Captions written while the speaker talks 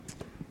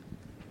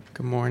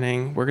Good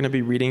morning. We're going to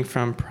be reading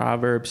from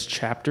Proverbs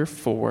chapter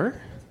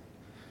 4,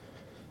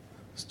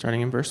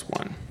 starting in verse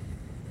 1.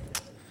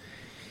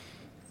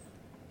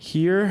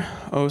 Hear,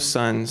 O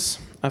sons,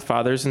 a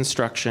father's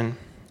instruction,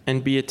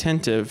 and be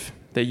attentive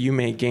that you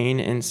may gain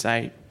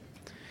insight.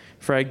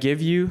 For I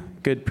give you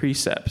good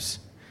precepts.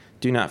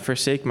 Do not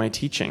forsake my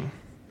teaching.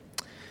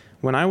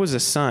 When I was a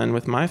son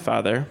with my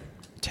father,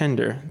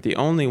 tender, the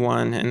only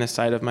one in the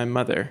sight of my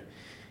mother,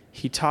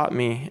 he taught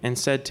me and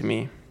said to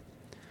me,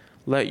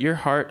 let your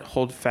heart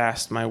hold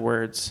fast my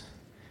words.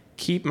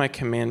 Keep my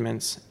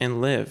commandments and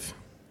live.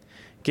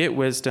 Get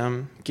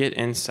wisdom, get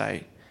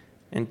insight,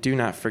 and do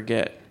not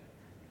forget.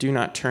 Do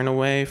not turn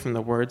away from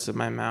the words of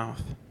my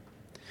mouth.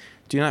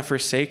 Do not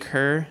forsake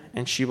her,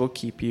 and she will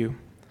keep you.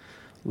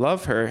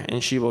 Love her,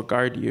 and she will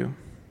guard you.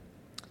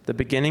 The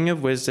beginning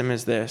of wisdom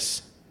is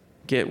this: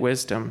 get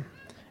wisdom,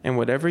 and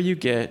whatever you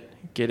get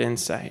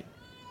insight.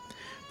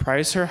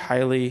 Prize her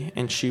highly,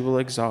 and she will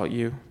exalt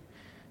you.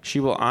 She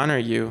will honor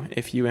you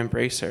if you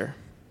embrace her.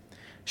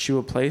 She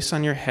will place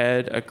on your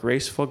head a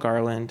graceful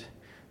garland.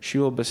 She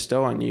will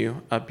bestow on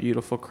you a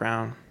beautiful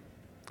crown.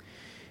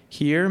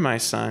 Hear, my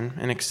son,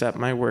 and accept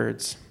my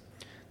words,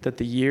 that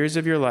the years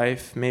of your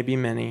life may be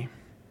many.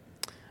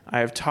 I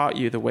have taught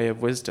you the way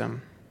of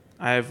wisdom.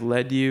 I have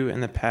led you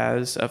in the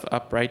paths of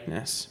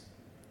uprightness.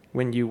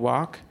 When you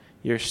walk,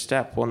 your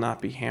step will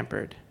not be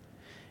hampered.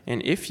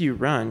 And if you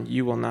run,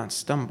 you will not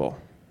stumble.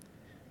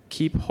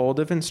 Keep hold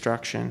of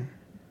instruction.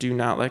 Do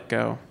not let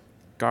go.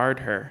 Guard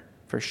her,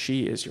 for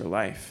she is your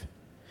life.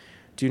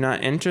 Do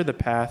not enter the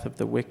path of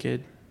the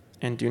wicked,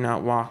 and do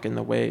not walk in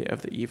the way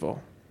of the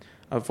evil.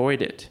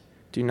 Avoid it.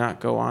 Do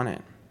not go on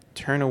it.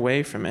 Turn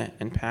away from it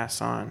and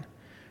pass on.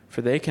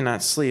 For they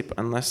cannot sleep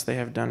unless they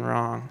have done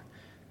wrong.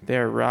 They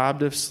are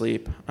robbed of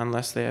sleep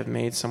unless they have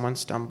made someone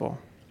stumble.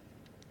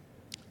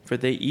 For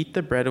they eat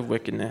the bread of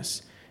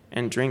wickedness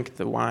and drink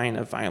the wine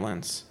of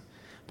violence.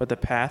 But the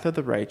path of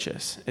the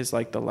righteous is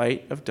like the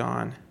light of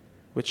dawn,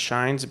 which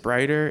shines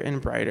brighter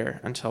and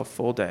brighter until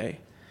full day.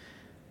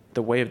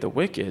 The way of the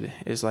wicked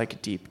is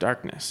like deep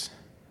darkness.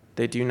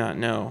 They do not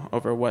know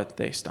over what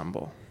they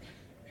stumble.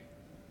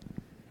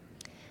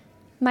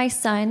 My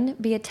son,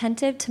 be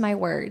attentive to my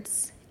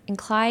words.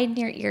 Incline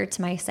your ear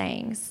to my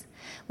sayings.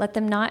 Let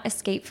them not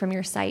escape from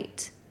your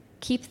sight.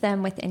 Keep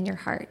them within your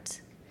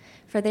heart.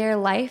 For they are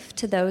life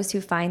to those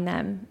who find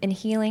them, and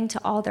healing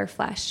to all their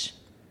flesh.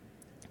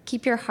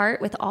 Keep your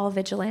heart with all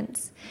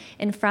vigilance,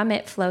 and from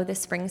it flow the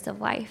springs of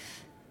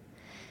life.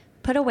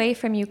 Put away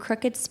from you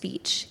crooked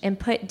speech, and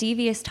put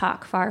devious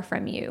talk far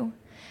from you.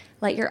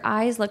 Let your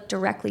eyes look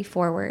directly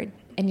forward,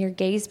 and your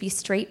gaze be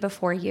straight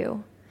before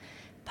you.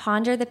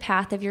 Ponder the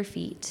path of your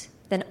feet,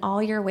 then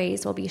all your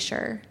ways will be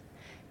sure.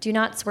 Do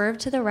not swerve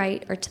to the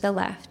right or to the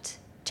left.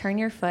 Turn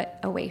your foot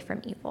away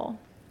from evil.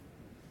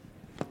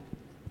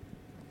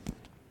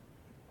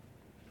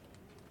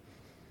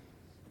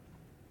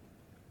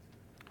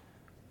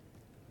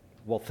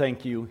 Well,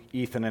 thank you,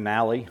 Ethan and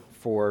Allie,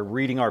 for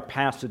reading our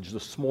passage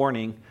this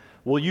morning.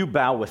 Will you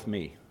bow with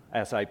me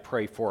as I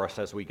pray for us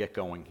as we get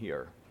going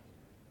here?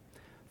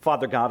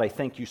 Father God, I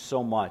thank you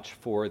so much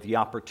for the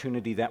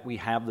opportunity that we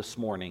have this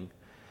morning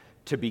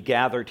to be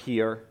gathered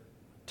here,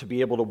 to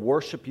be able to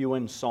worship you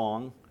in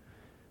song,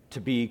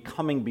 to be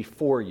coming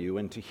before you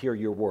and to hear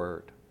your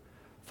word.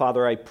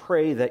 Father, I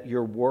pray that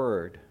your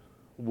word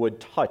would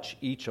touch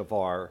each of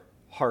our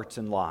hearts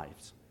and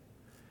lives,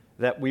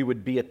 that we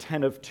would be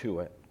attentive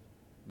to it,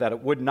 that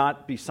it would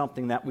not be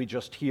something that we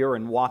just hear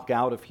and walk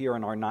out of here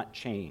and are not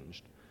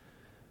changed,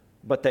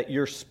 but that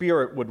your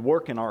Spirit would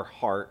work in our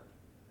heart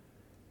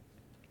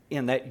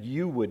and that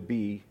you would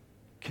be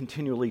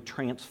continually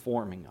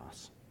transforming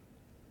us.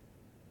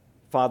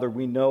 Father,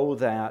 we know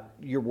that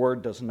your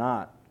word does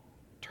not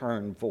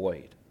turn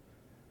void.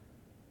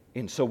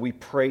 And so we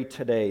pray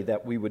today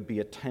that we would be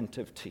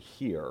attentive to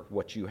hear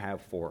what you have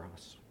for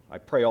us. I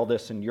pray all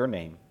this in your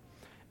name.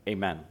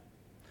 Amen.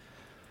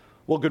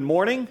 Well, good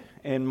morning,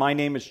 and my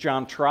name is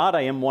John Trott.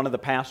 I am one of the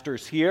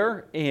pastors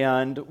here,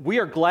 and we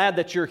are glad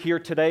that you're here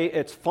today.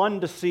 It's fun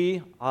to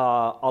see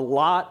a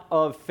lot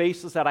of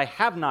faces that I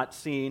have not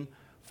seen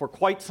for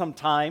quite some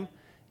time,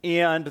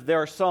 and there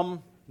are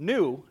some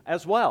new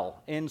as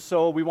well. And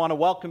so we want to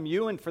welcome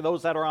you, and for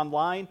those that are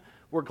online,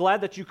 we're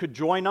glad that you could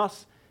join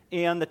us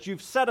and that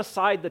you've set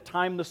aside the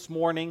time this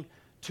morning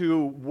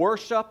to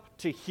worship,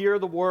 to hear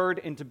the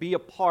word, and to be a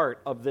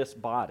part of this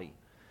body.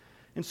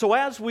 And so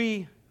as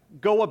we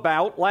go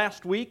about,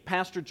 last week,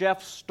 Pastor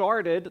Jeff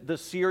started the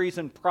series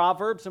in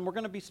Proverbs, and we're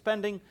going to be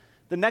spending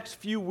the next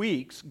few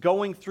weeks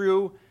going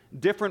through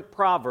different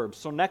Proverbs.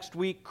 So next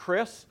week,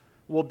 Chris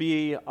will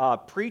be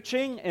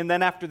preaching, and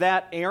then after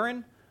that,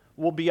 Aaron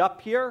will be up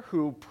here,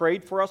 who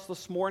prayed for us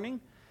this morning,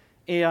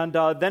 and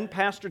then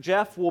Pastor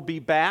Jeff will be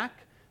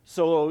back.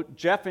 So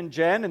Jeff and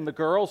Jen and the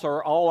girls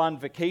are all on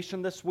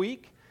vacation this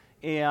week,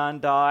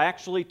 and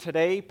actually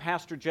today,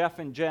 Pastor Jeff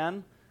and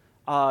Jen,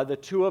 the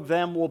two of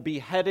them will be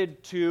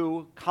headed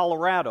to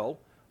Colorado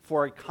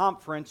for a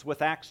conference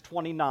with Acts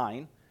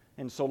 29.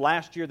 And so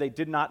last year they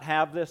did not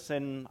have this,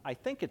 and I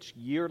think it's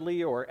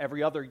yearly or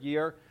every other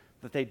year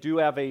that they do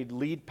have a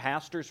lead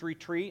pastors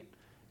retreat,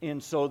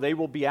 and so they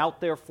will be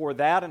out there for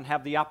that and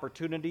have the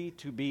opportunity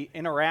to be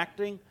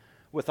interacting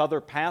with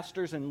other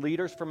pastors and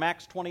leaders from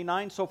Acts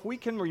 29. So if we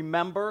can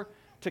remember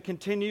to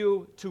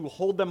continue to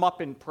hold them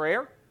up in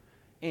prayer,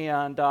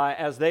 and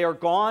as they are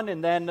gone,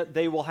 and then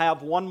they will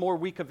have one more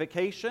week of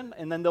vacation,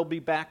 and then they'll be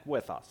back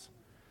with us.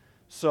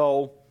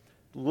 So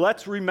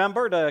let's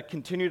remember to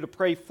continue to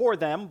pray for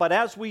them. But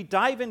as we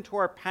dive into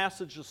our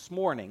passage this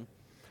morning,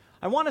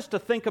 I want us to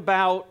think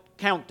about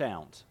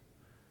countdowns.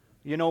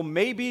 You know,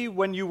 maybe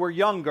when you were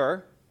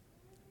younger,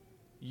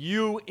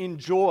 you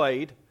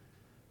enjoyed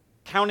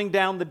counting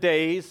down the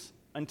days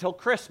until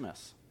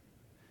Christmas.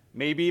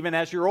 Maybe even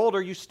as you're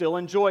older, you still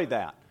enjoy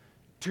that.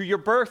 To your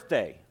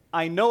birthday.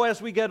 I know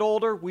as we get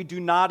older, we do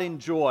not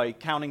enjoy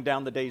counting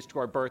down the days to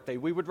our birthday.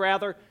 We would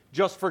rather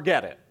just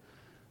forget it.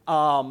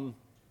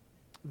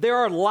 There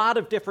are a lot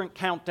of different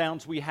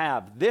countdowns we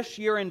have. This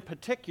year in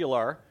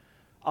particular,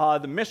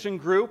 the mission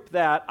group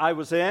that I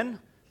was in,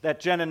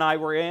 that Jen and I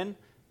were in,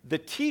 the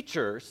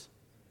teachers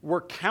were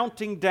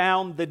counting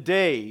down the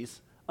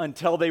days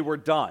until they were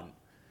done.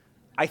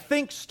 I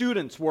think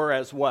students were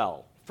as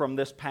well from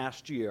this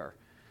past year.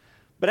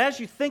 But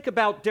as you think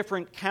about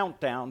different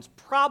countdowns,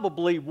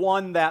 probably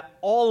one that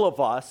all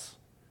of us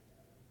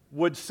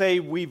would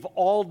say we've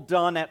all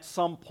done at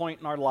some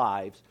point in our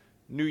lives,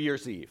 New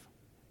Year's Eve.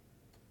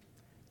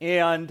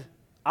 And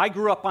I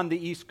grew up on the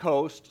East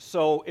Coast,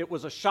 so it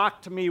was a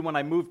shock to me when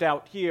I moved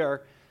out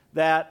here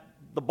that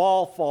the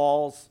ball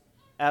falls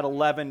at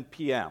 11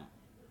 p.m.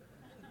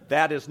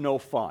 That is no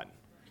fun.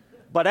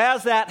 But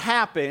as that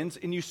happens,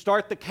 and you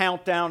start the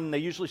countdown, and they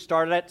usually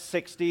start at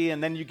 60,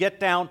 and then you get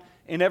down,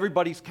 and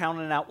everybody's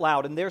counting out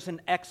loud, and there's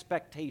an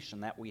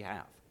expectation that we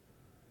have.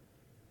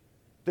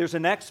 There's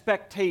an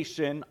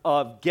expectation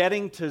of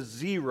getting to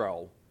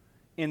 0,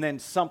 and then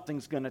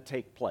something's going to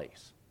take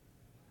place.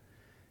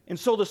 And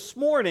so this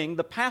morning,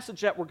 the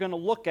passage that we're going to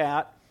look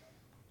at,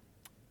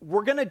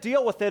 we're going to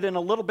deal with it in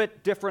a little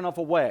bit different of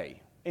a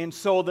way. And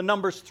so the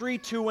numbers 3,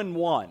 2, and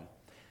 1.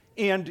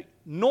 And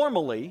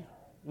normally,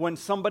 when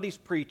somebody's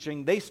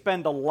preaching, they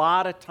spend a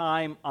lot of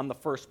time on the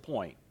first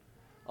point,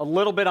 a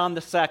little bit on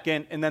the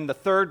second, and then the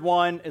third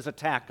one is a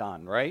tack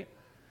on, right?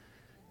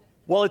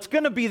 Well, it's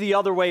going to be the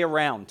other way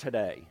around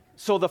today.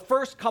 So the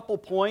first couple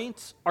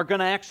points are going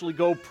to actually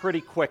go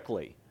pretty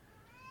quickly.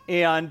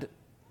 And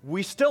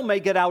we still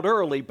may get out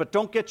early, but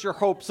don't get your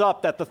hopes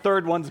up that the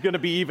third one's going to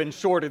be even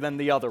shorter than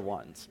the other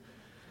ones.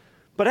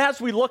 But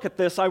as we look at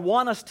this, I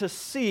want us to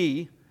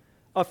see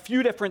a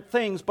few different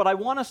things, but I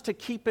want us to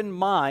keep in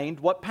mind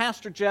what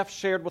Pastor Jeff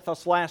shared with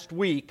us last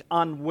week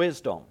on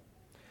wisdom.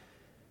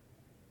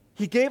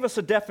 He gave us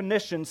a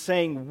definition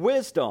saying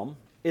wisdom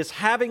is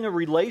having a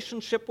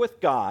relationship with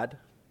God,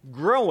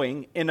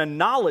 growing in a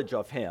knowledge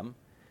of Him,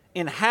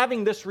 and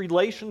having this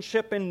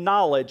relationship and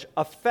knowledge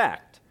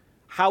affect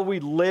how we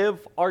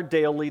live our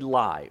daily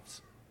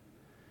lives.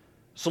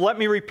 So let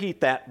me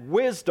repeat that.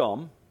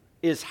 Wisdom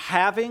is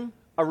having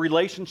a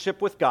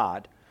relationship with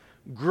God,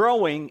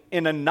 growing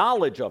in a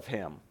knowledge of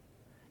Him,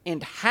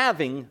 and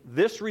having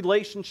this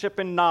relationship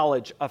and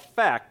knowledge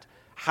affect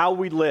how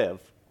we live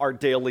our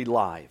daily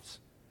lives.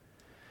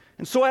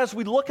 And so as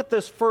we look at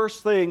this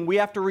first thing, we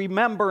have to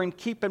remember and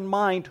keep in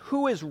mind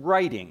who is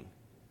writing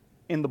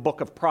in the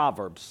book of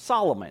Proverbs,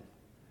 Solomon.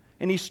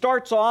 And he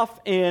starts off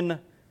in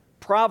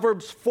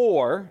Proverbs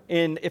 4,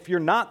 and if you're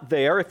not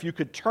there, if you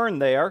could turn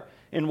there,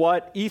 in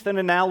what Ethan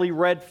and Allie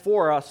read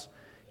for us,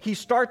 he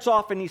starts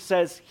off and he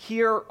says,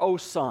 "Hear, O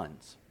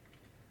sons."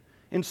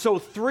 And so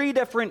 3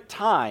 different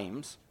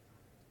times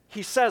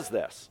he says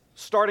this,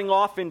 starting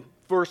off in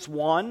verse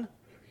 1,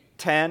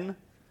 10,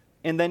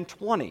 and then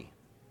 20.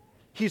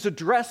 He's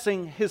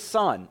addressing his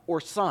son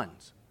or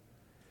sons.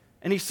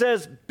 And he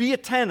says, be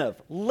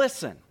attentive,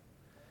 listen.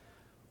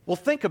 Well,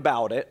 think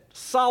about it.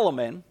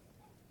 Solomon,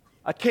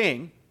 a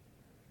king,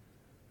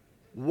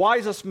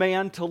 wisest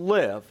man to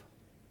live,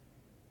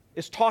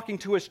 is talking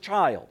to his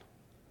child.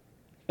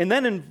 And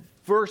then in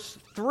verse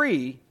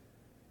 3,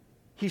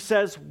 he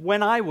says,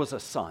 when I was a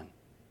son.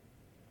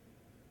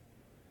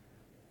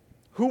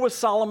 Who was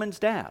Solomon's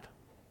dad?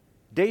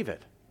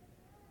 David.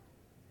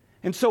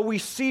 And so we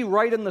see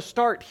right in the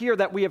start here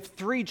that we have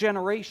 3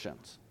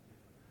 generations.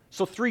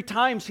 So 3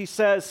 times he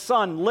says,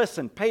 son,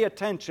 listen, pay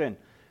attention,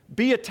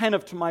 be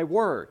attentive to my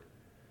word.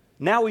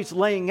 Now he's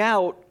laying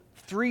out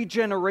 3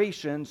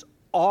 generations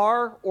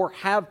are or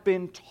have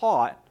been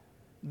taught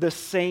the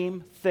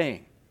same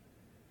thing.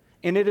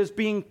 And it is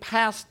being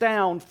passed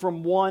down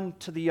from one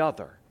to the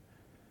other.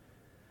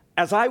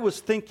 As I was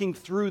thinking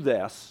through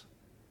this,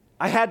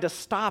 I had to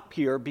stop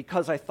here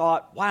because I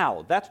thought,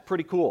 wow, that's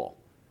pretty cool.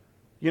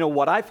 You know,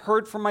 what I've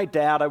heard from my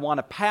dad, I want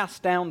to pass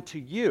down to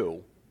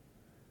you.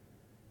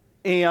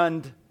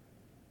 And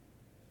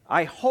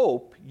I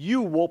hope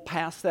you will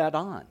pass that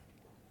on.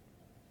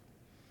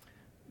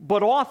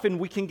 But often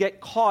we can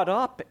get caught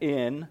up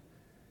in,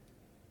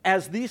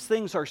 as these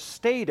things are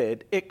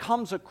stated, it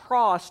comes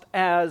across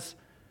as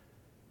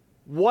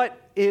what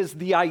is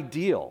the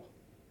ideal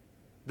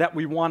that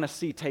we want to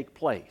see take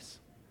place.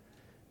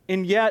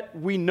 And yet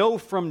we know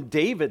from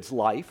David's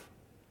life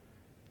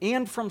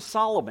and from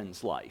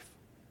Solomon's life,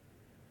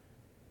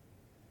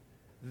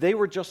 they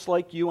were just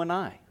like you and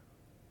I.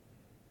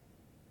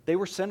 They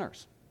were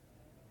sinners.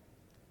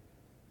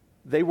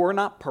 They were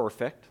not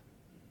perfect.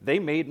 They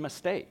made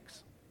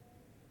mistakes.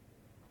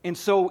 And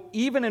so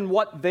even in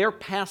what they're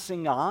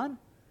passing on,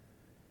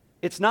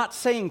 it's not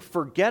saying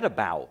forget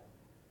about,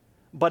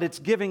 but it's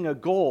giving a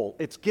goal.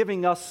 It's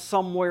giving us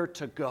somewhere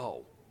to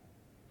go.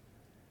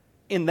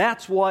 And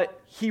that's what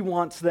he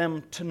wants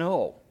them to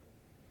know.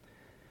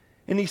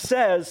 And he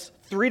says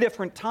 3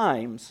 different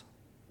times,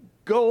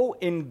 go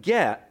and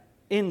get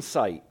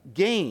insight,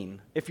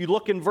 gain. If you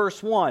look in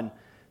verse 1,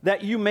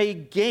 that you may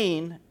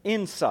gain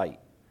insight.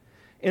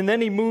 And then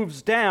he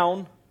moves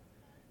down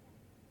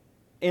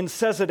and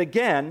says it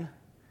again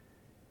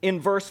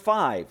in verse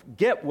 5,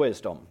 get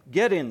wisdom,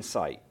 get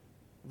insight.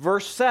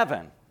 Verse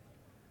 7,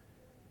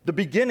 the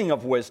beginning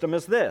of wisdom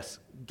is this,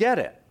 get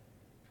it.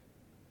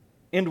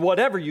 And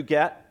whatever you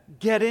get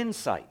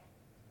insight.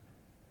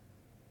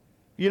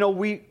 You know,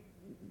 we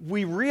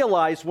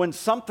realize when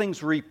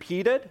something's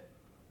repeated,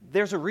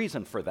 there's a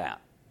reason for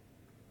that,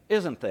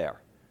 isn't there?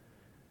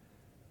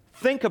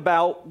 Think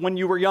about when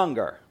you were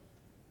younger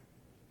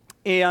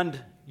and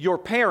your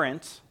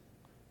parents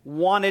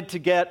wanted to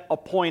get a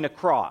point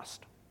across.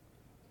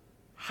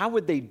 How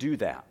would they do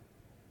that?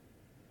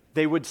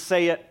 They would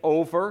say it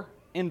over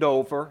and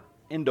over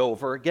and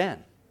over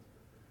again.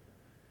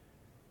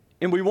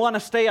 And we want to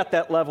stay at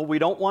that level. We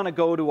don't want to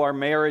go to our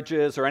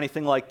marriages or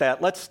anything like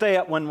that. Let's stay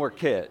at when we're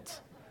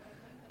kids.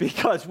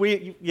 Because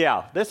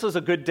this is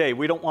a good day.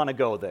 We don't want to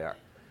go there.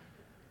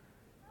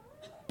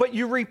 But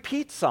you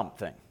repeat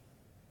something.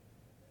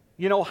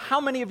 You know, how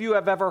many of you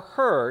have ever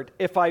heard,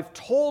 if I've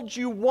told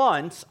you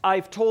once,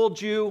 I've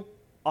told you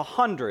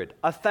 100,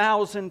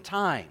 1,000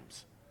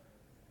 times?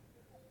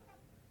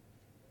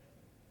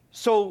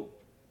 So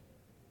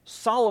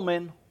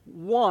Solomon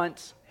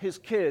wants his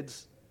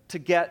kids to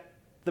get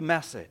the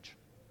message.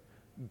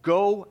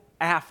 Go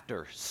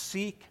after,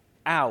 seek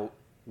out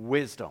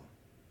wisdom.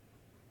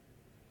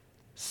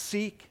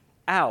 Seek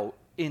out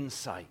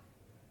insight.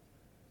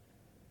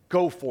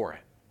 Go for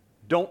it.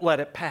 Don't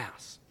let it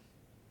pass.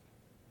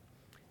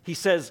 He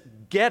says,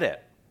 get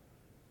it,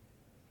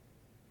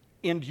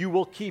 and you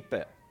will keep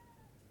it.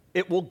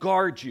 It will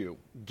guard you.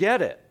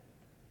 Get it,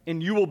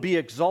 and you will be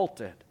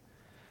exalted.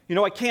 You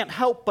know, I can't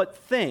help but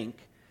think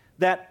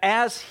that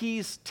as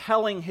he's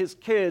telling his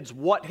kids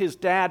what his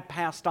dad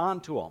passed on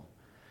to him,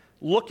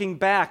 looking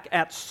back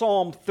at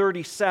Psalm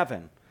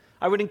 37,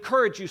 I would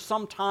encourage you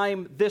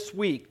sometime this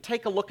week,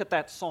 take a look at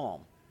that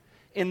psalm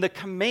in the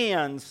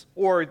commands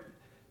or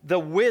the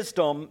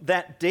wisdom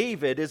that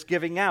David is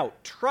giving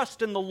out.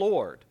 Trust in the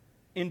Lord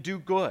and do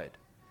good.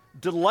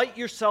 Delight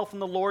yourself in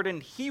the Lord,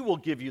 and he will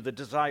give you the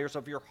desires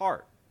of your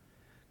heart.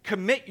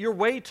 Commit your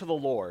way to the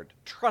Lord.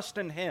 Trust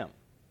in him.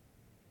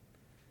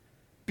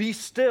 Be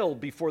still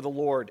before the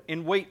Lord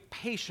and wait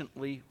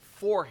patiently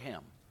for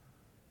him.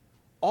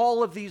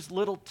 All of these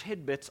little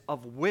tidbits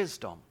of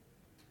wisdom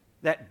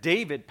that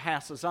David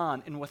passes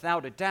on, and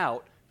without a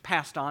doubt,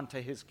 passed on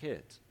to his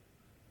kids.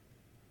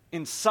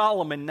 And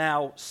Solomon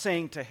now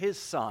saying to his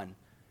son,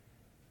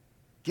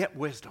 get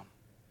wisdom.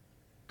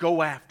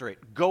 Go after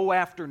it. Go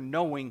after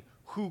knowing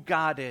who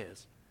God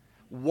is,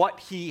 what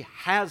he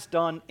has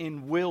done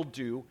and will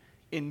do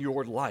in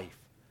your life.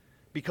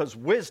 Because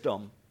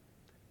wisdom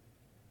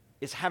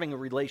is having a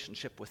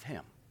relationship with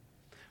him.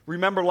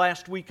 Remember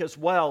last week as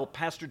well,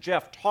 Pastor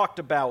Jeff talked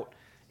about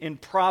in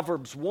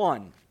Proverbs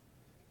 1,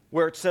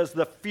 where it says,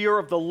 the fear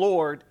of the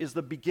Lord is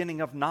the beginning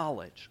of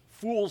knowledge.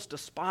 Fools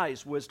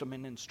despise wisdom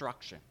and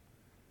instruction.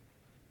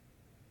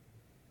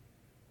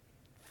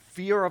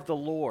 Fear of the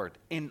Lord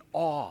in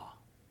awe.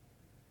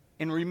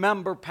 And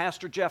remember,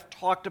 Pastor Jeff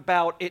talked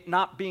about it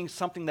not being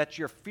something that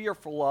you're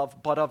fearful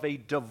of, but of a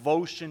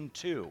devotion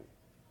to.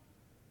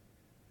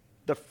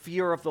 The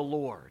fear of the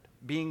Lord,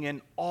 being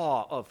in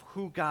awe of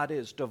who God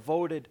is,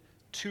 devoted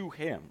to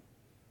him.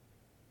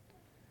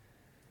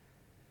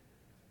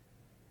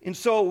 And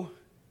so,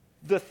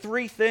 the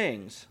 3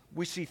 things,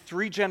 we see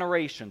 3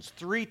 generations,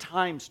 3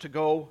 times to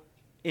go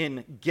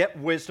and get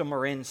wisdom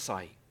or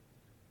insight.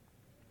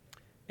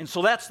 And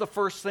so that's the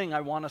first thing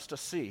I want us to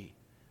see.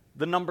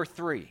 The number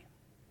 3,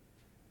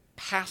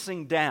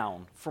 passing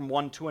down from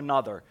one to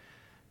another.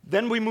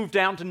 Then we move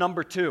down to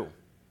number 2.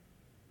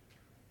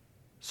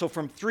 So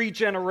from 3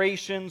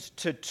 generations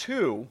to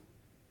 2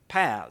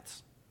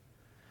 paths.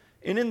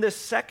 And in this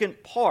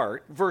second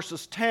part,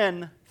 verses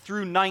 10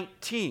 through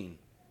 19,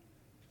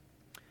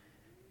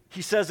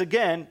 he says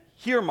again,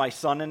 hear my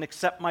son and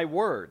accept my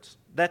words,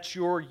 that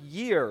your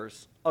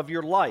years of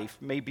your life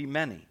may be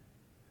many.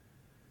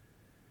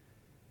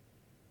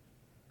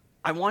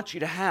 I want you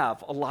to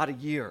have a lot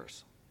of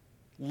years.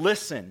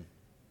 Listen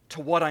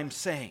to what I'm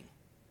saying.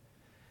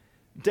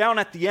 Down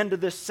at the end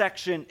of this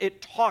section,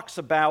 it talks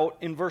about,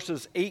 in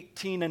verses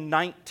 18 and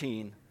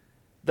 19,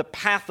 the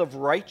path of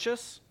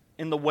righteous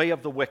and the way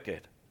of the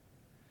wicked.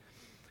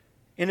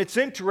 And it's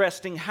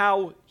interesting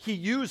how he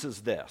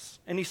uses this.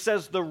 And he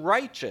says, the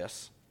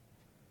righteous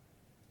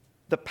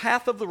The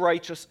path of the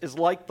righteous is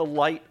like the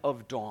light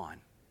of dawn.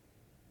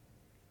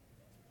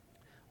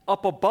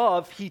 Up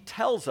above, he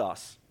tells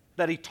us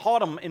that he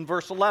taught them in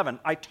verse 11,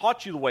 I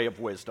taught you the way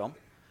of wisdom.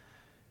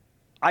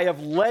 I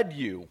have led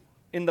you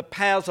in the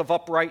paths of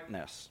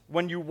uprightness.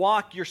 When you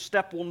walk, your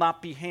step will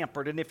not be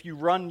hampered, and if you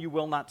run, you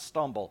will not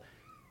stumble.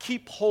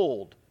 Keep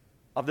hold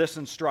of this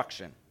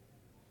instruction.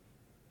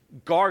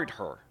 Guard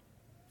her,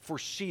 for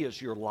she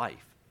is your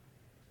life.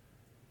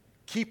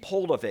 Keep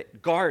hold of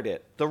it, guard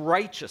it, the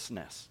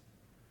righteousness.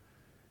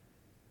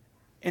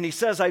 And he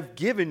says, I've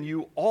given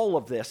you all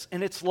of this,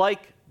 and it's like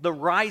the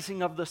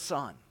rising of the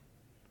sun.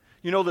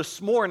 You know, this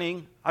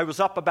morning, I was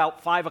up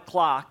about 5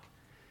 o'clock,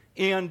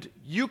 and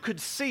you could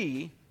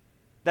see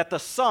that the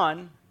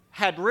sun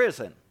had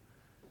risen.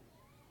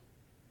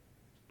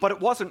 But it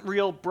wasn't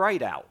real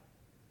bright out.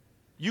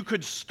 You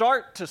could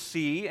start to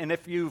see, and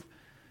if you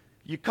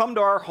come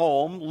to our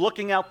home,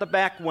 looking out the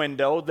back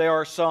window, there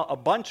are a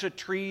bunch of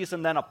trees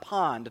and then a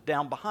pond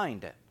down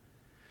behind it.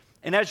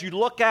 And as you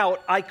look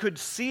out, I could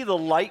see the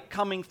light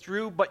coming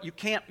through, but you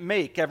can't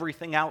make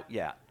everything out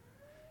yet.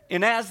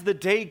 And as the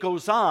day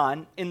goes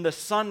on and the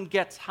sun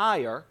gets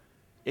higher,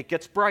 it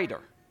gets brighter.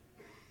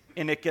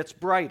 And it gets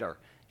brighter.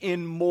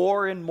 And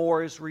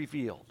more is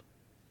revealed.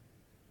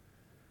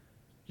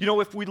 You know,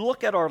 if we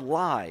look at our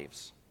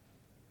lives,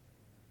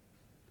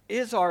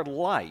 is our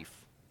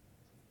life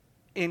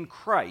in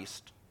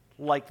Christ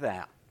like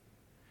that?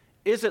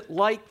 Is it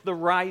like the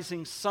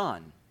rising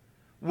sun,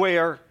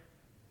 where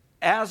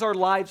as our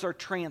lives are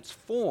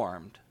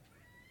transformed,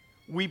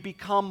 we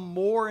become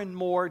more and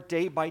more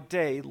day by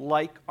day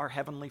like our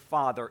Heavenly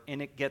Father,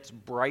 and it gets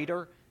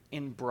brighter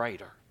and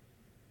brighter?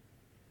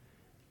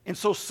 And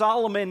so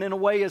Solomon, in a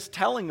way, is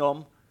telling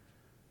them,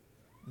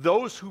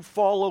 those who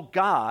follow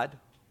God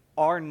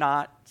are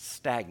not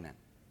stagnant.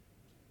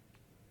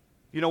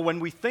 You know, when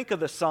we think of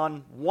the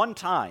sun, one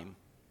time,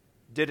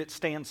 did it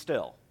stand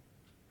still?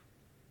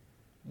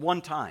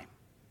 One time.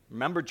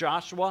 Remember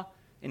Joshua?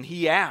 And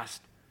he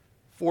asked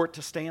for it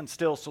to stand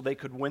still so they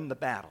could win the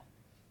battle.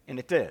 And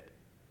it did.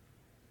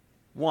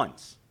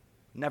 Once.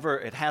 Never,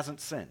 it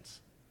hasn't since.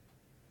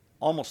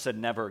 Almost said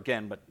never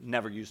again, but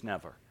never use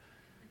never.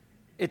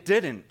 It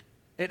didn't.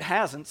 It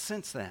hasn't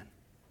since then.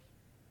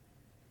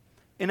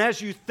 And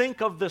as you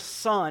think of the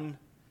sun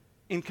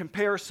in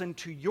comparison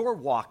to your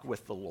walk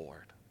with the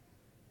Lord,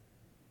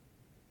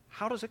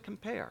 how does it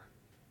compare?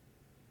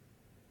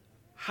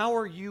 How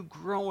are you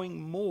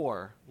growing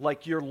more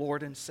like your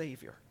Lord and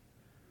Savior?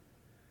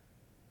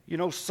 You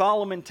know,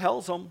 Solomon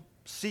tells them,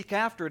 seek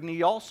after it. And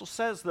he also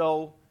says,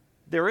 though,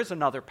 there is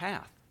another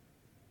path.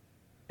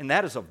 And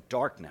that is of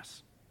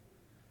darkness.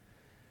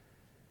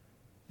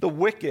 The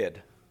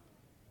wicked,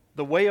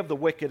 the way of the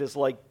wicked is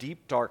like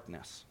deep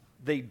darkness.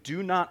 They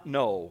do not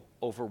know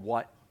over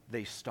what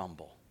they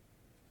stumble.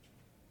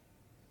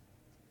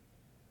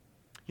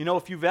 You know,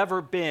 if you've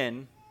ever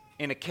been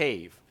in a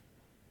cave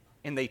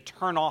and they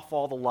turn off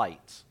all the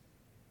lights,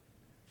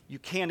 you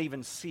can't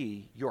even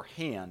see your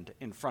hand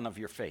in front of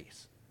your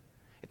face.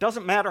 It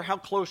doesn't matter how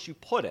close you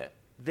put it,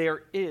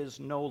 there is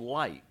no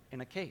light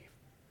in a cave.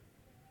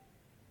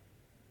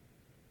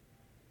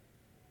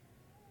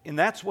 And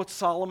that's what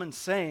Solomon's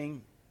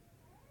saying.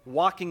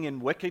 Walking in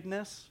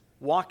wickedness,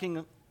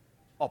 walking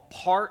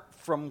apart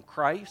from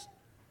Christ,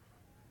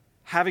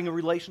 having a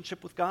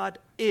relationship with God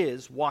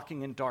is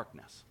walking in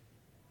darkness.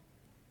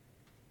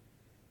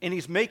 And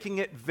he's making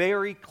it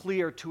very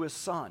clear to his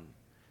son,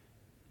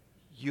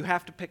 you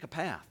have to pick a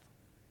path.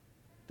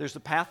 There's the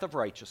path of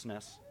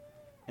righteousness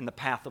and the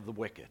path of the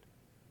wicked.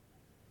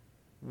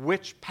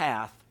 Which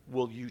path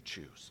will you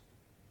choose?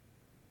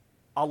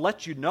 I'll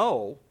let you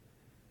know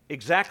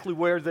exactly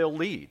where they'll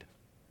lead.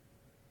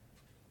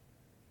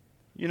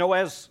 You know,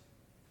 as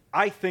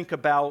I think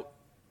about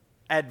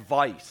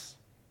advice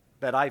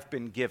that I've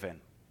been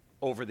given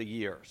over the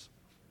years,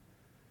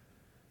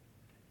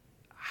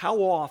 how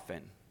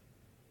often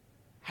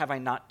have I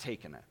not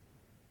taken it?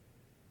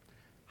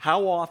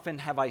 How often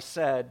have I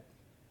said,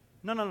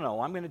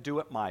 no, I'm going to do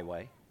it my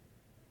way.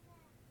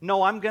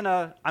 No, I'm going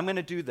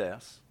to do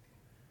this.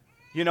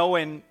 You know,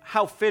 and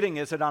how fitting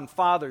is it on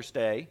Father's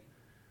Day?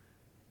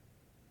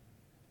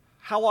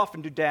 How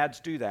often do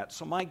dads do that?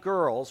 So my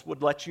girls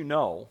would let you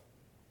know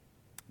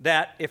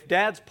that if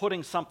dad's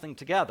putting something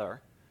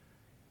together,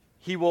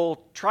 he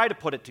will try to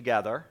put it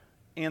together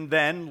and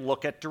then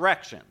look at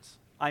directions.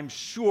 I'm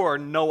sure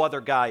no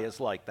other guy is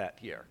like that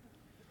here.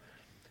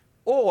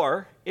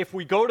 Or if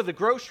we go to the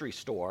grocery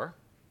store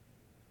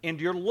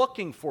and you're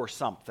looking for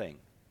something,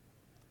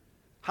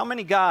 how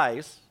many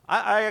guys,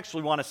 I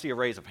actually want to see a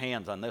raise of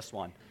hands on this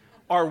one,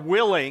 are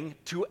willing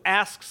to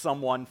ask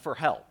someone for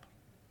help?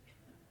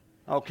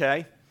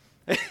 Okay?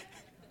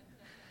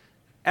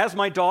 As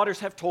my daughters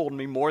have told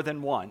me more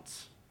than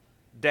once,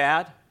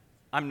 Dad,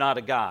 I'm not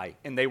a guy.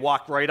 And they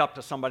walk right up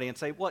to somebody and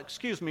say, well,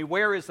 excuse me,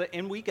 where is it?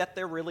 And we get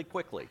there really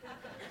quickly.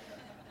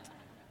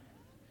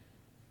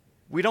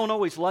 We don't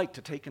always like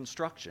to take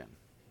instruction,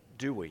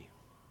 do we?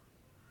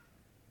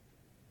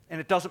 And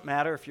it doesn't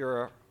matter if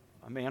you're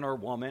a man or a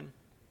woman,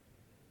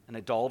 an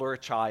adult or a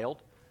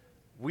child.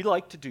 We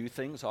like to do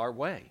things our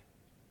way.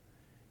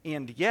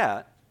 And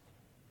yet,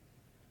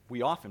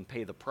 we often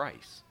pay the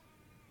price.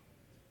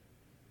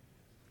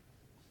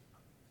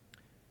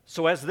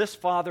 So as this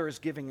father is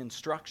giving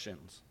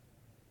instructions,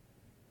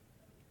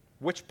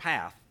 which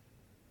path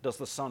does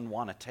the son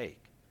want to take?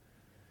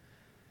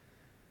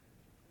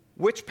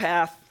 Which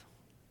path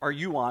are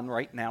you on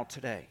right now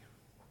today?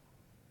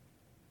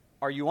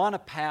 Are you on a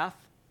path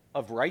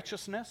of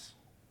righteousness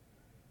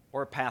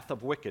or a path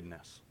of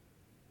wickedness?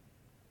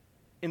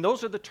 And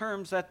those are the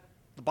terms that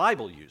the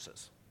Bible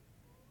uses,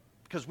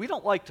 because we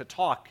don't like to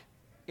talk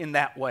in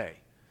that way.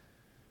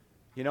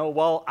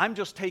 Well, I'm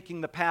just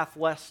taking the path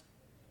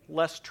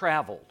less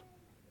traveled.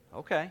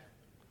 Okay.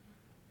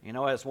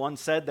 As one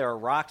said, there are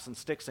rocks and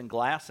sticks and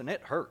glass, and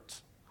it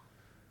hurts.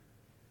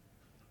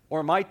 Or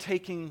am I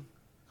taking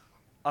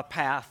a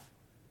path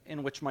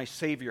in which my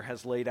Savior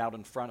has laid out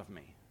in front of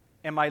me?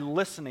 Am I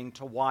listening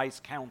to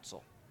wise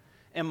counsel?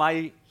 Am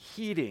I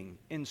heeding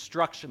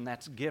instruction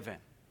that's given?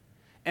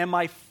 Am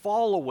I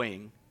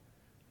following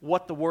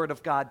what the Word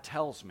of God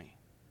tells me?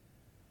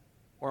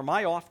 Or am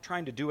I off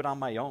trying to do it on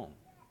my own,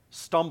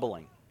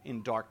 stumbling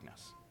in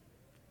darkness?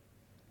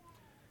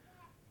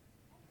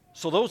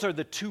 So those are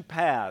the two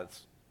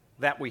paths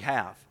that we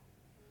have.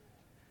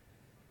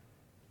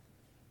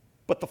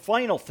 But the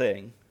final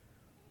thing,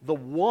 the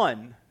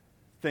one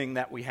thing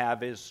that we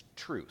have, is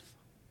truth.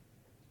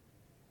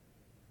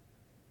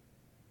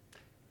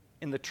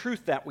 And the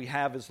truth that we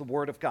have is the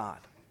Word of God.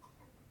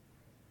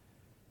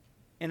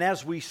 And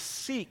as we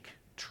seek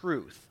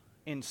truth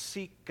and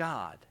seek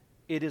God,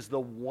 it is the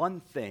one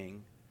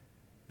thing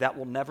that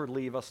will never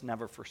leave us,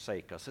 never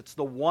forsake us. It's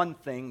the one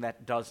thing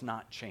that does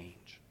not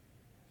change.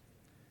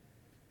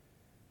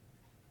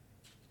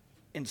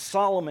 And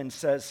Solomon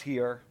says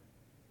here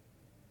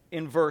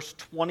in verse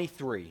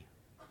 23,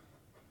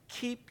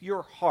 "Keep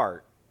your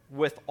heart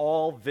with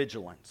all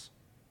vigilance,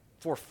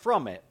 for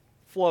from it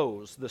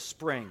flows the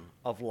spring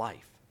of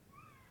life."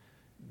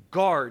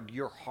 Guard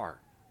your heart.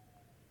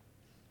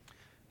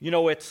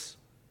 It's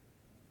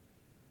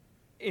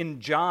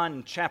in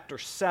John chapter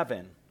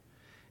 7,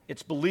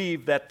 it's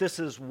believed that this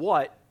is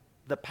what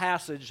the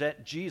passage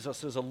that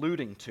Jesus is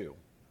alluding to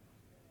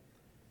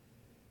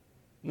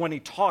when he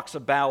talks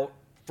about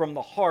from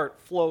the heart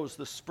flows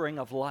the spring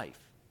of life.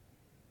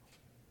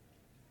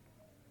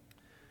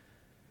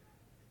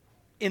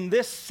 In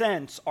this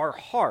sense, our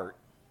heart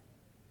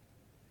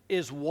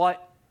is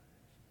what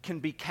can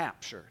be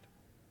captured.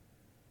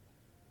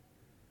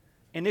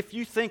 And if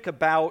you think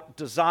about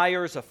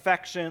desires,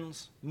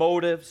 affections,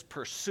 motives,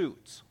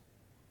 pursuits,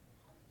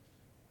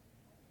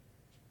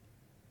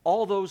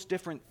 all those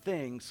different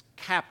things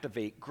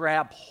captivate,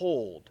 grab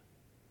hold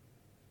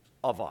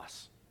of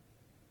us.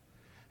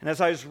 And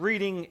as I was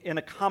reading in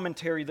a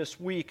commentary this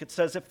week, it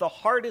says, if the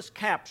heart is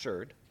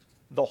captured,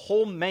 the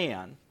whole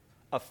man,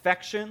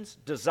 affections,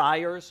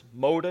 desires,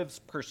 motives,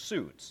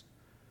 pursuits,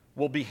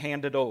 will be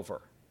handed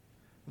over.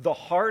 The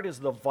heart is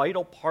the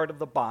vital part of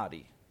the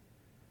body.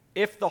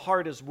 If the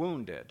heart is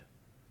wounded,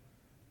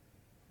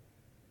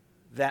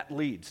 that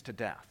leads to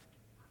death.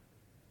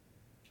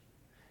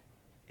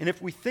 And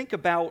if we think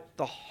about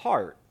the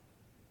heart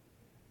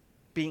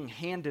being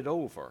handed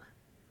over,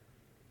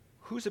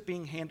 who's it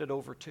being handed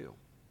over to?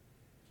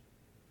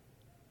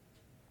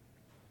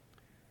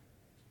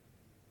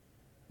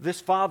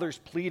 This father's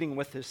pleading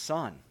with his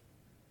son,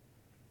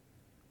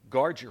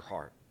 guard your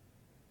heart.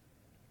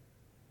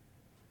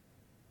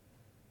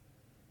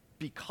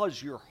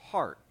 Because your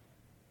heart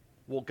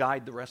will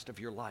guide the rest of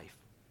your life.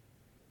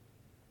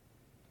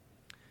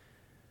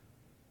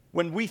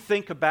 When we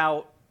think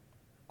about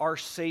our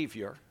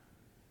Savior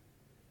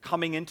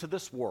coming into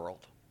this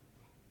world,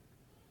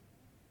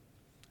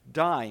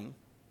 dying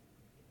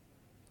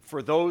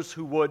for those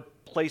who would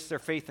place their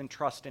faith and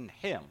trust in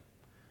Him,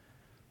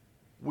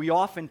 we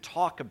often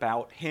talk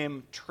about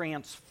Him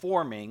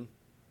transforming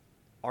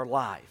our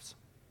lives.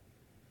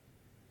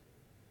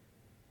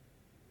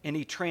 And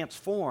He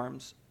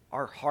transforms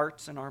our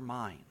hearts and our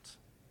minds.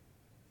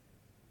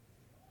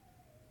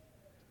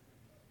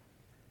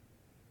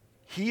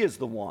 He is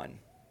the one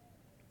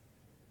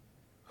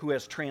who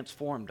has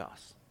transformed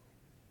us.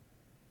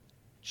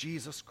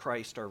 Jesus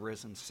Christ, our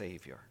risen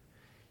Savior.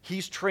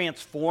 He's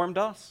transformed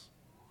us.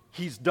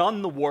 He's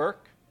done the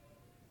work.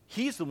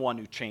 He's the one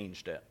who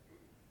changed it.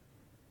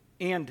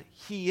 And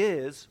He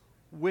is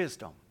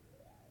wisdom.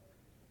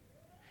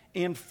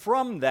 And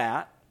from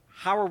that,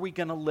 how are we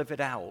going to live it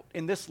out?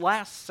 In this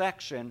last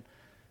section,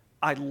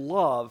 I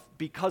love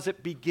because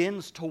it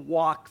begins to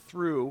walk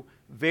through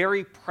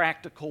very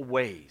practical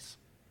ways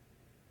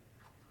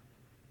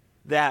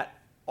that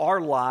our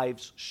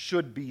lives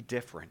should be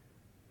different.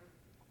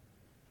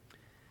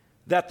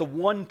 That the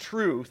one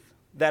truth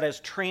that has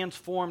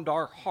transformed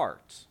our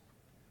hearts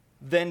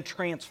then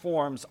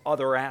transforms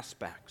other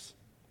aspects.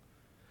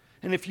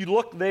 And if you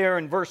look there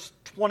in verse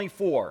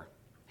 24,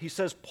 he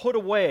says, "Put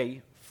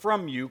away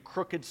from you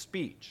crooked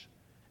speech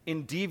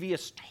and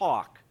devious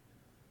talk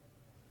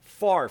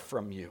far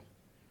from you."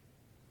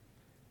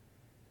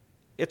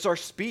 It's our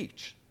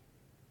speech.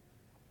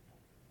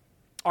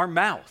 Our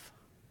mouth,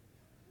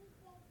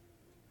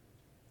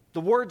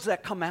 the words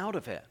that come out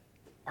of it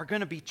are going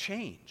to be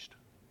changed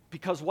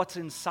because what's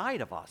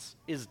inside of us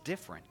is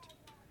different.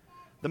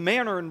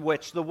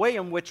 The way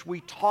in which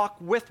we talk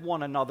with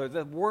one another,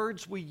 the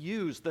words we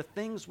use, the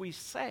things we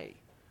say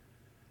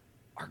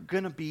are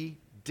going to be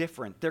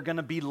different. They're going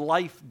to be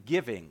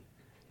life-giving,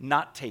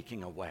 not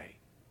taking away.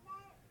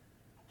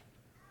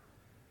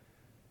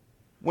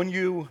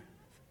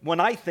 When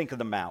I think of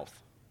the mouth,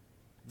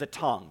 the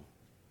tongue,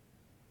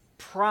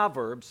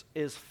 Proverbs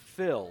is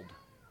filled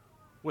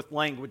with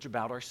language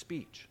about our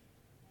speech.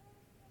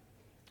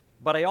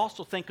 But I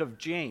also think of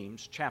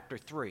James chapter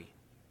 3.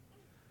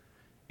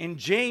 And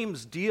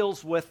James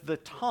deals with the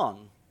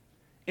tongue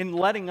in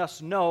letting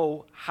us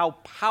know how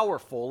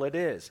powerful it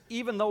is,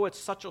 even though it's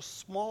such a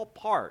small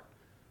part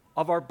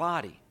of our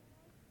body.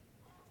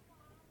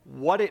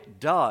 What it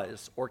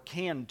does or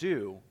can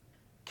do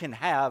can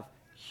have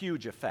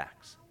huge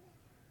effects.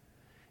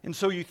 And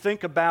so you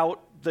think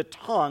about the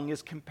tongue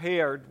is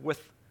compared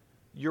with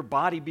your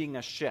body being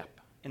a ship,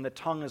 and the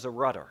tongue is a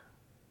rudder.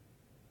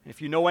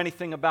 If you know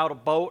anything about a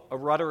boat, a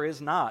rudder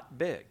is not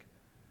big,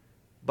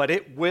 but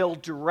it will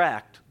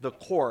direct the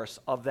course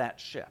of that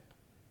ship.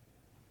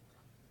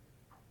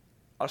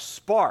 A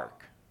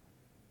spark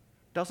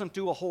doesn't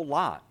do a whole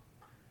lot,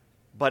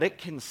 but it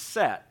can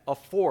set a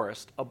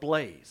forest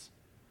ablaze.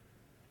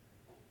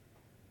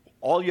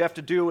 All you have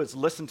to do is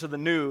listen to the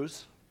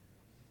news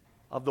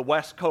of the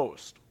West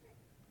Coast.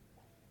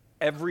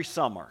 Every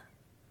summer,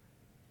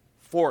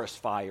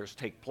 forest fires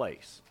take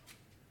place.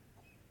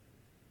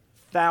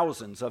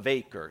 Thousands of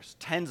acres,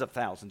 tens of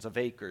thousands of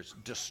acres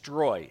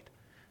destroyed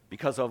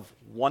because of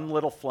one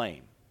little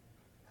flame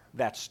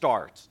that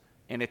starts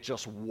and it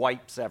just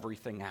wipes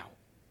everything out.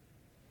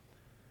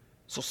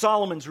 So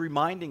Solomon's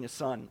reminding his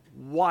son,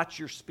 watch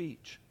your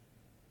speech,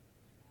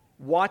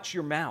 watch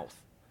your mouth,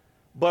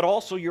 but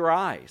also your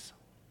eyes.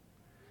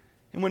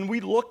 And when we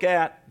look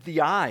at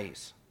the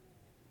eyes,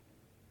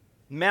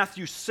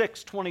 Matthew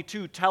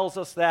 6:22 tells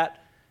us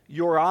that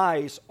your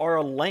eyes are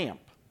a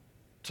lamp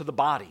to the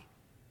body.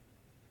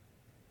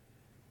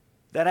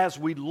 That as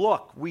we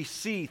look, we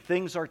see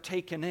things are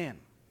taken in.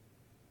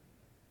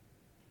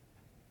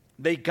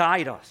 They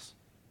guide us.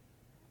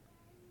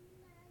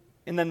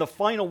 And then the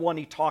final one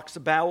he talks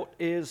about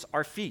is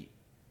our feet.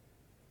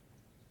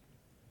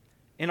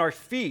 And our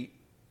feet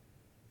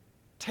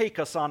take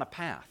us on a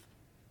path,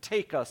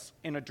 take us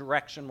in a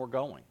direction we're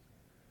going.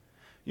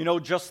 You know,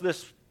 just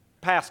this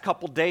past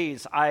couple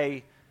days,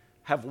 I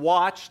have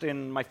watched,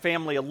 and my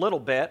family a little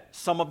bit,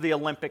 some of the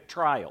Olympic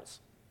trials.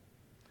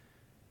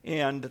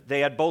 And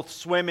they had both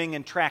swimming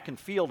and track and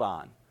field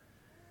on.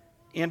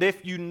 And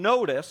if you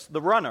notice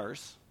the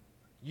runners,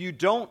 you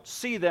don't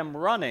see them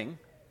running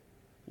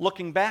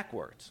looking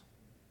backwards.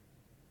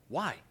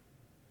 Why?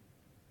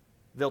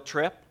 They'll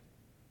trip.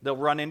 They'll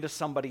run into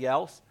somebody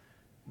else.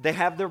 They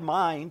have their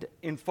mind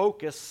in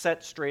focus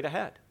set straight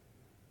ahead.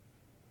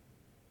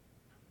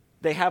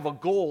 They have a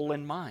goal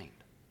in mind.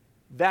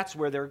 That's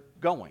where they're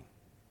going.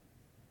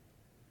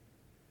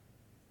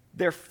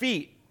 Their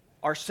feet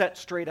are set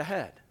straight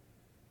ahead.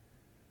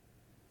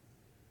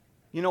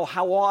 You know,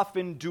 how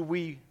often do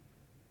we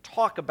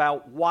talk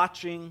about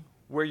watching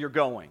where you're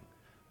going?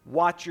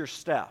 Watch your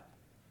step.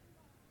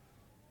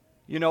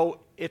 You know,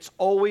 it's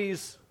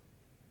always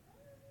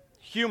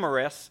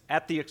humorous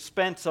at the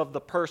expense of the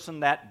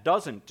person that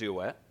doesn't do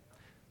it.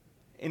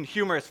 And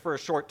humorous for a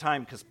short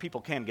time because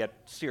people can get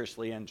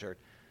seriously injured.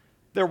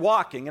 They're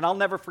walking, and I'll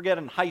never forget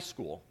in high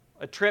school,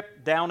 a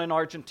trip down in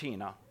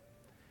Argentina.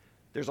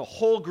 There's a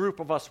whole group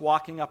of us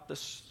walking up the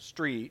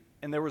street,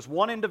 and there was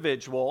one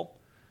individual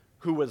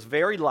who was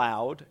very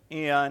loud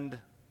and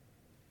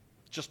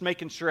just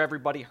making sure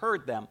everybody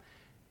heard them,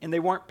 and they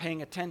weren't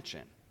paying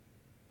attention.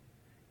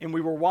 And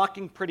we were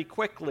walking pretty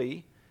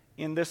quickly,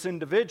 and this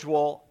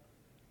individual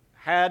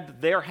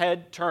had their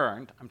head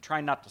turned, I'm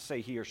trying not to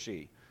say he or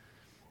she,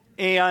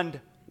 and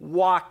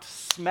walked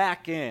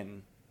smack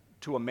in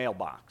to a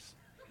mailbox,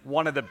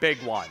 one of the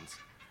big ones.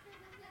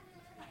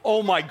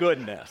 Oh my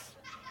goodness.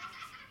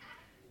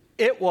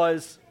 It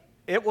was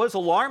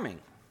alarming,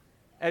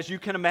 as you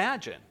can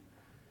imagine.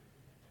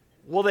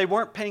 Well, they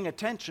weren't paying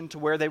attention to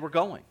where they were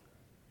going.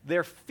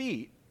 Their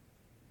feet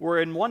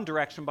were in one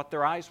direction, but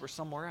their eyes were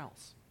somewhere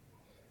else.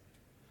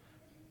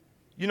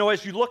 You know,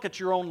 as you look at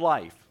your own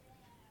life,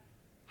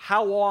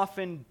 how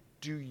often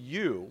do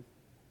you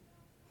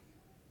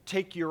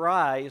take your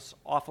eyes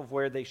off of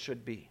where they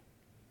should be?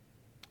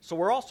 So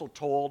we're also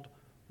told,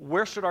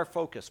 where should our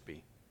focus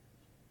be?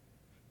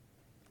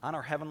 On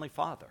our Heavenly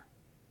Father.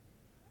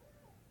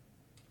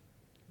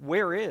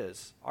 Where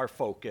is our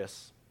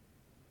focus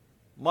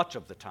much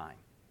of the time?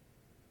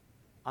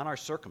 On our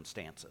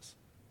circumstances.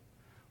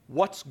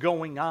 What's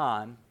going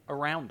on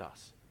around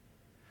us?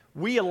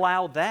 We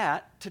allow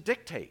that to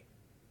dictate,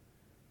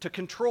 to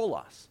control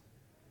us.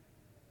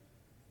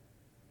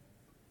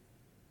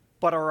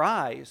 But our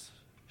eyes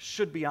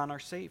should be on our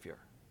Savior.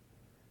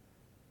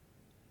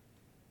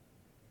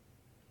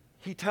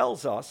 He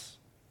tells us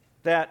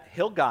that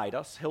He'll guide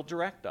us, He'll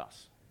direct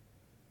us.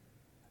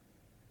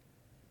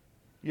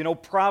 You know,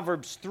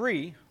 Proverbs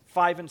 3,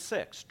 5 and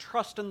 6.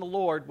 Trust in the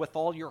Lord with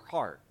all your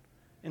heart,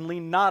 and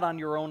lean not on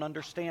your own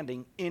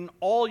understanding. In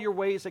all your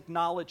ways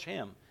acknowledge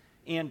him,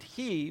 and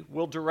he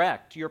will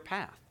direct your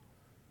path.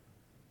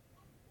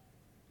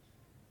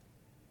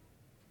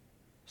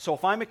 So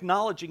if I'm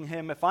acknowledging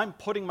him, if I'm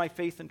putting my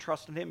faith and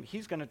trust in him,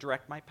 he's going to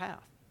direct my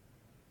path.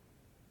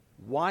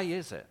 Why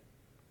is it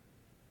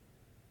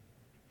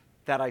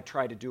that I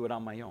try to do it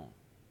on my own?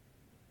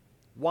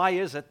 Why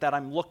is it that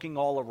I'm looking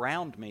all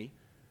around me?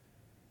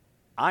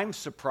 I'm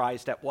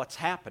surprised at what's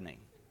happening.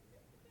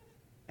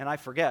 And I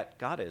forget,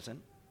 God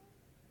isn't.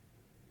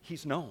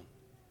 He's known.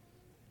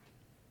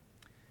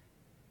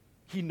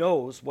 He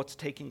knows what's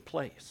taking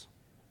place.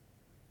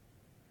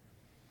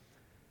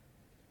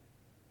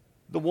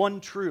 The one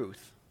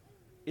truth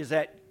is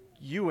that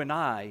you and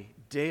I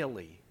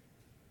daily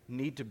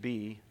need to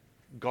be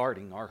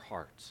guarding our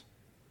hearts.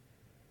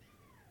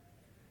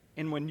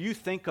 And when you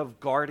think of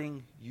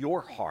guarding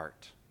your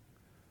heart,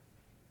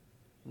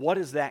 what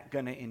is that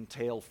going to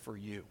entail for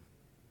you?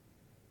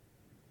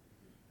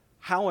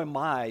 How am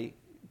I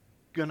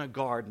going to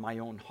guard my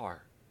own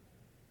heart?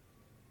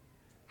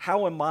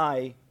 How am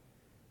I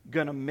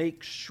going to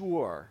make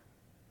sure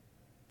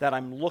that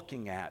I'm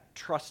looking at,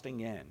 trusting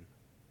in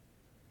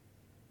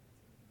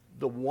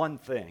the one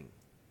thing,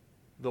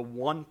 the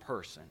one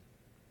person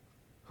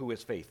who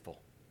is faithful?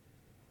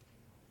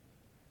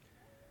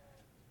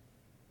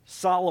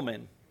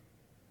 Solomon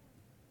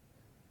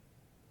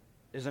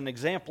is an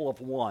example of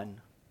one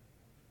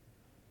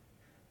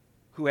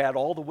who had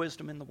all the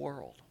wisdom in the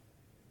world,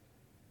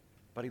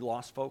 but he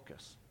lost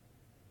focus.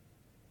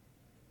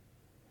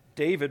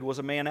 David was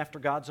a man after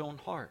God's own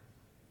heart.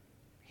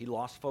 He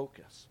lost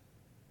focus.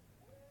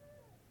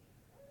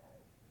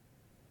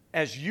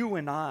 As you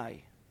and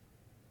I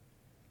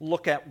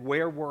look at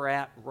where we're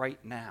at right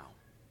now,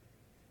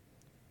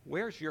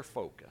 where's your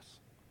focus?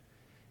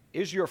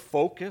 Is your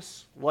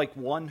focus like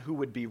one who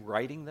would be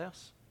writing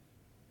this?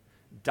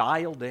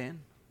 Dialed in,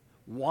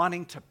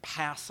 wanting to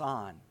pass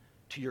on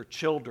to your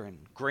children,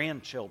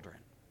 grandchildren,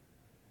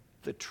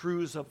 the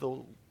truths of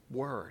the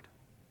Word?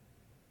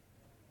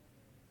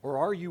 Or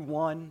are you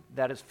one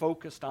that is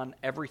focused on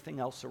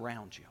everything else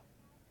around you?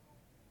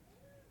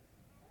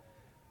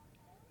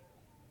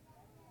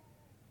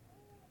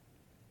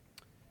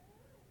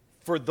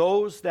 For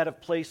those that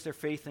have placed their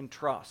faith and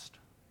trust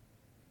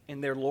in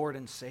their Lord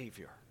and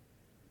Savior,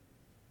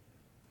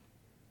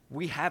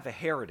 we have a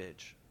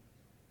heritage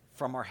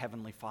from our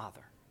Heavenly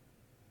Father.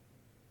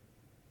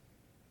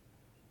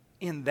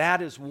 And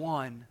that is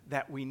one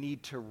that we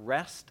need to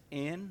rest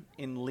in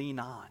and lean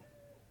on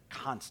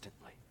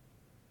constantly.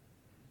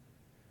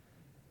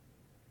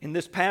 In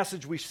this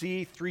passage, we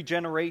see 3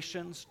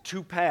 generations,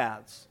 2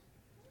 paths,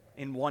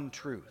 and 1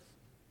 truth.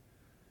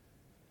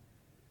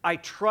 I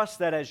trust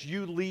that as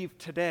you leave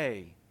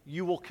today,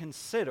 you will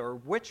consider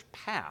which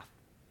path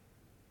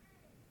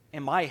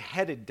am I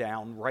headed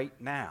down right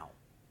now?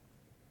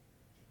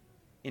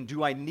 And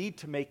do I need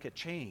to make a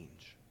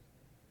change?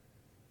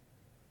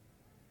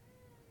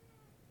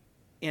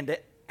 And to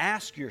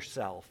ask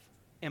yourself,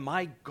 am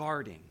I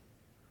guarding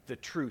the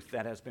truth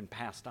that has been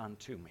passed on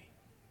to me?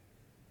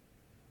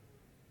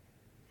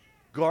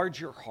 Guard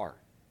your heart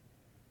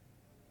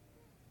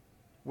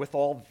with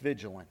all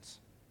vigilance,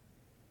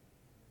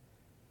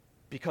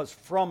 because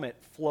from it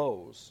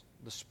flows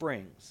the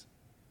springs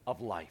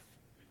of life.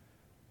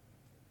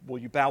 Will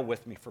you bow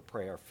with me for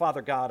prayer?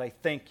 Father God, I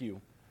thank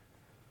you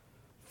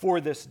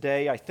for this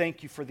day. I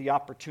thank you for the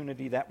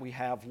opportunity that we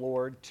have,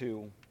 Lord,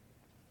 to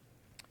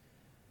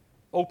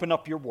open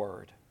up your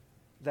word,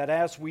 that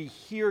as we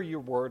hear your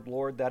word,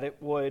 Lord, that it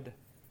would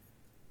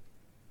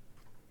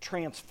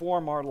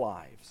transform our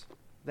lives,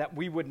 that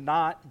we would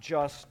not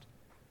just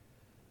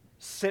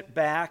sit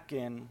back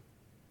and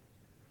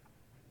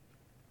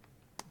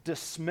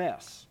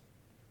dismiss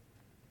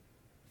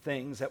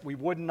things, that we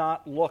would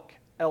not look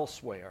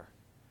elsewhere,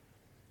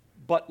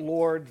 but,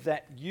 Lord,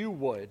 that you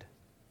would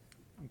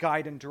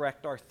guide and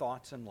direct our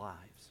thoughts and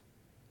lives.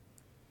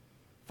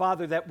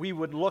 Father, that we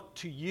would look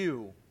to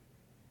you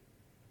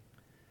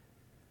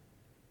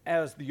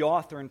as the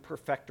author and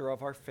perfecter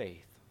of our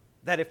faith,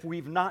 that if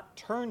we've not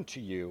turned to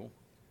you,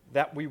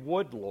 that we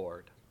would,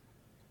 Lord,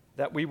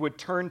 that we would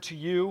turn to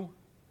you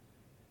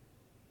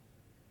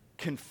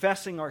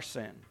confessing our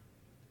sin,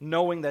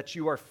 knowing that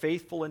you are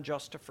faithful and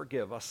just to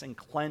forgive us and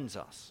cleanse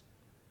us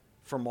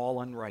from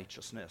all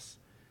unrighteousness,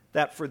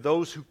 that for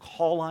those who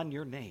call on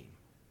your name,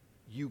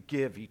 you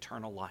give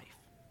eternal life,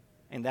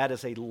 and that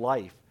is a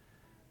life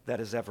that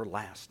is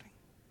everlasting.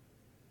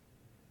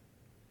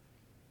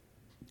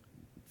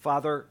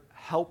 Father,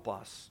 help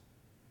us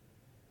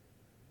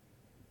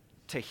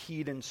to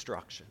heed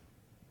instruction,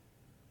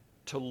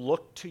 to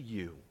look to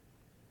you,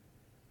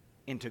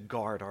 and to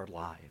guard our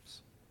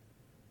lives.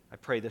 I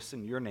pray this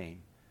in your name.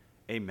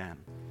 Amen.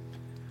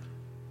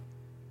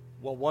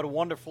 Well, what a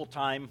wonderful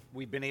time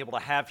we've been able to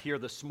have here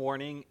this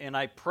morning, and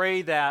I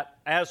pray that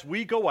as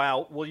we go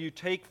out, will you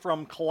take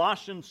from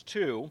Colossians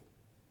 2,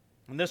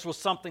 and this was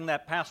something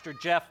that Pastor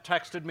Jeff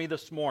texted me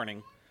this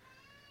morning,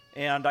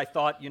 And I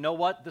thought, you know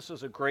what? This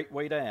is a great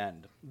way to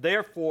end.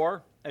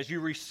 Therefore, as you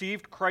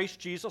received Christ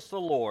Jesus the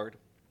Lord,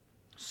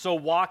 so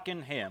walk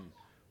in him,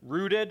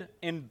 rooted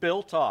and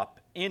built up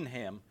in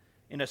him,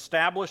 and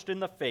established in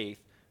the faith,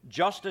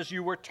 just as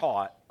you were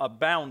taught,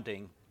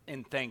 abounding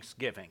in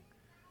thanksgiving.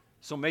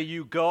 So may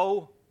you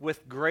go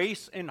with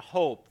grace and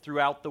hope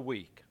throughout the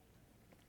week.